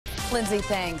Lindsay,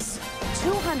 thanks.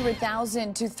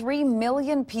 200,000 to 3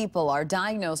 million people are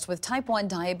diagnosed with type 1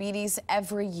 diabetes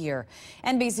every year.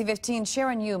 NBC 15's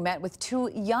Sharon Yu met with two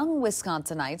young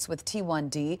Wisconsinites with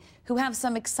T1D who have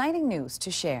some exciting news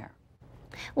to share.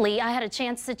 Lee, I had a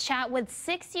chance to chat with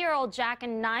 6-year-old Jack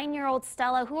and 9-year-old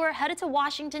Stella, who are headed to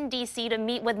Washington, D.C. to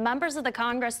meet with members of the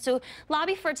Congress to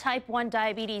lobby for type 1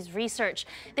 diabetes research.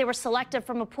 They were selected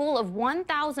from a pool of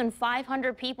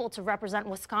 1,500 people to represent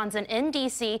Wisconsin in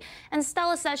D.C., and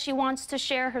Stella says she wants to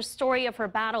share her story of her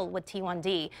battle with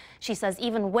T1D. She says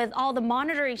even with all the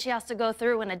monitoring she has to go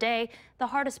through in a day, the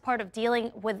hardest part of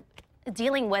dealing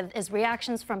with is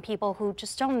reactions from people who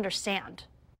just don't understand.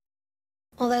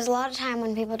 Well, there's a lot of time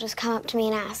when people just come up to me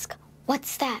and ask,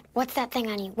 what's that? What's that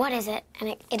thing on you? What is it? And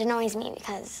it annoys me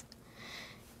because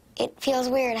it feels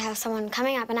weird to have someone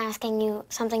coming up and asking you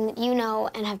something that you know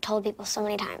and have told people so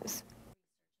many times.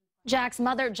 Jack's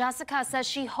mother, Jessica, says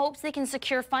she hopes they can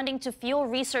secure funding to fuel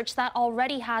research that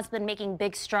already has been making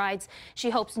big strides. She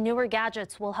hopes newer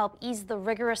gadgets will help ease the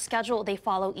rigorous schedule they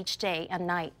follow each day and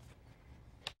night.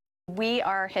 We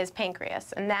are his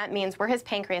pancreas, and that means we're his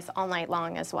pancreas all night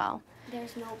long as well.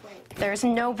 There's no break. There's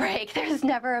no break. There's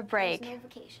never a break. There's no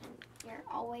vacation. You're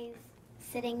always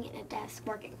sitting in a desk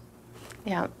working.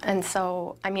 Yeah, and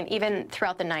so, I mean, even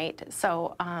throughout the night.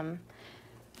 So,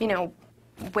 you know,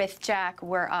 with Jack,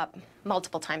 we're up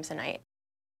multiple times a night.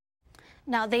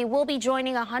 Now, they will be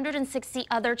joining 160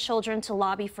 other children to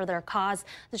lobby for their cause.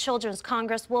 The Children's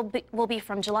Congress will be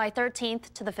from July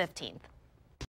 13th to the 15th.